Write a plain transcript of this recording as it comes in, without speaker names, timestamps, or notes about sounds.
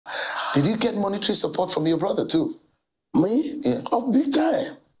Did you get monetary support from your brother too? Me? Yeah. Oh, big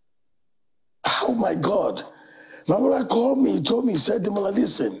time. Oh my God. My brother called me, he told me, he said, Ademola,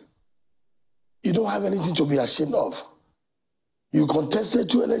 listen, you don't have anything to be ashamed of. You contested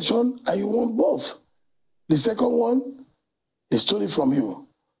 2 elections and you won both. The second one, they stole it from you.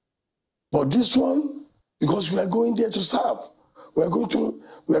 But this one, because we are going there to serve, we are going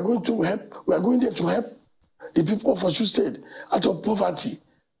there to help the people of Osun State out of poverty,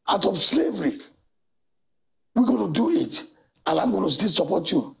 out of slavery. We're going to do it, and I'm going to still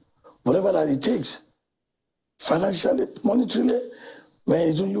support you, whatever that it takes, financially, monetarily, man,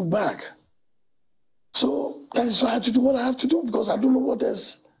 it will look back. So that is why I have to do what I have to do, because I don't know what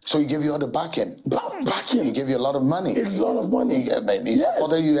else. So he gave you all the backing? Backing. He gave you a lot of money? A lot of money. He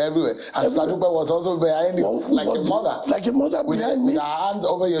supported you everywhere. And Sadupa was also behind you, like a mother. Like a mother behind me. With her hands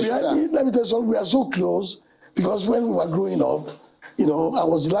over your shoulder. Let me tell you something, we are so close, because when we were growing up, you know, I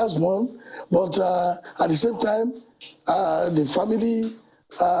was the last one, but at the same time, the family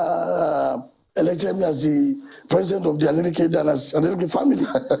elected me as the president of the Adeleke family.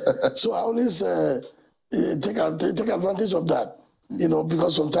 So I always take advantage of that, you know,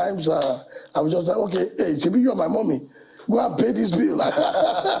 because sometimes I was just like, okay, hey, Chibi, you are my mommy. Go and pay this bill.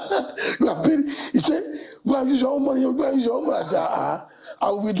 Go and pay. He said, go and use your own money. Go and use your own money. I said, I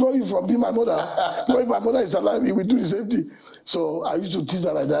will withdraw you from being my mother. But if my mother is alive, he will do the same thing. So I used to tease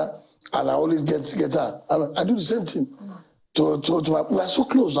her like that, and I always get her. And I do the same thing. We are so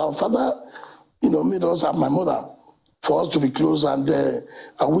close. Our father, you know, made us and my mother for us to be close, and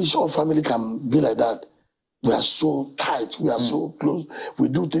I wish all family can be like that. We are so tight. We are so close. We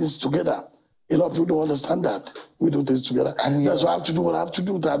do things together. A lot of people don't understand that. We do things together. And that's why I have to do what I have to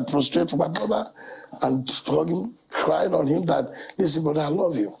do, that prostrate for my brother and hug him, crying on him that, listen, brother, I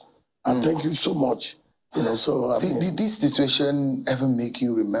love you. And thank you so much. You know, so did this situation ever make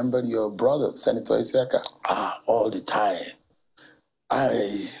you remember your brother, Senator Isiaka? All the time.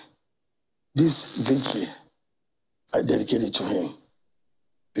 This victory, I dedicate it to him,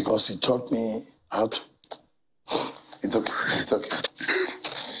 because he taught me how to. It's okay. It's okay.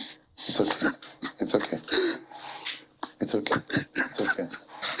 It's okay. It's okay. It's okay. It's okay.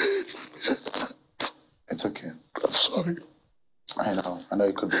 It's okay. I'm sorry. I know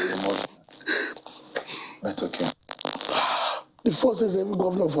it could be emotional. That's okay. The first every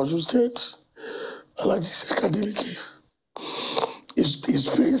governor of Osun State, Isiaka Adeleke, his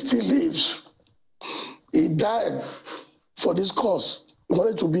spirit still lives. He died for this cause. He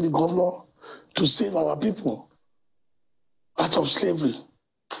wanted to be the governor to save our people out of slavery.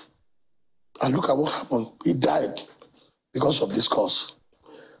 And look at what happened. He died because of this cause.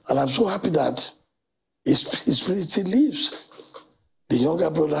 And I'm so happy that his spirit still lives. The younger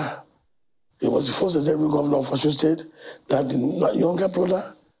brother, he was the first every governor of Osun State, that the younger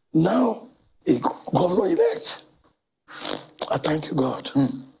brother, now a governor-elect. I thank you, God,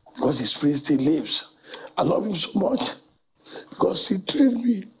 because his spirit still lives. I love him so much because he trained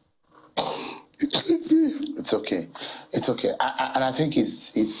me. He trained me. It's okay. It's okay. And I think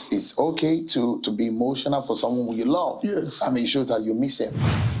it's okay to be emotional for someone who you love. Yes. I mean, it shows that you miss him.